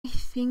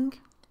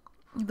think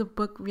the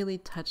book really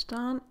touched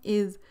on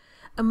is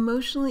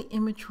emotionally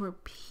immature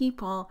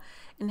people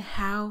and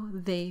how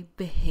they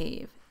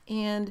behave.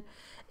 And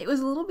it was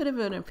a little bit of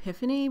an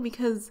epiphany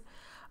because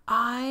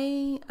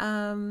there's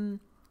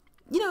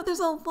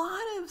a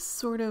lot of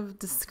sort of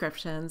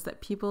descriptions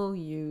that people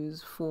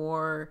use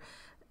for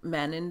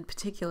men in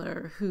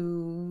particular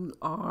who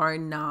are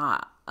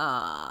not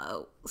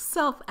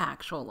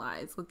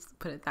self-actualized, let's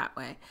put it that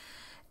way.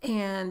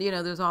 And,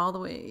 there's all the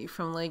way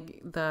from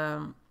like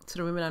the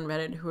sort of women on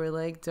Reddit who are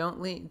like,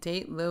 don't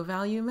date low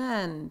value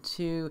men,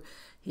 to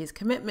he's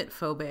commitment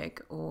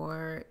phobic,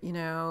 or,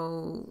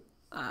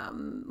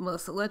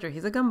 Melissa Ledger,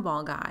 he's a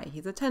gumball guy,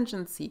 he's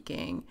attention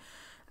seeking.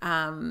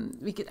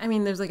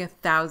 There's like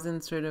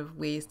 1,000 sort of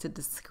ways to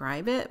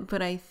describe it,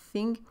 but I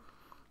think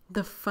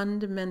the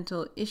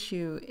fundamental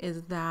issue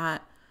is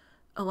that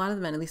a lot of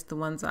the men, at least the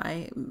ones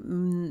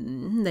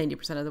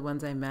 90% of the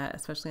ones I met,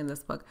 especially in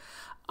this book,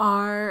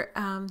 are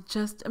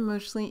just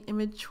emotionally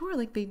immature.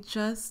 Like they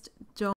just don't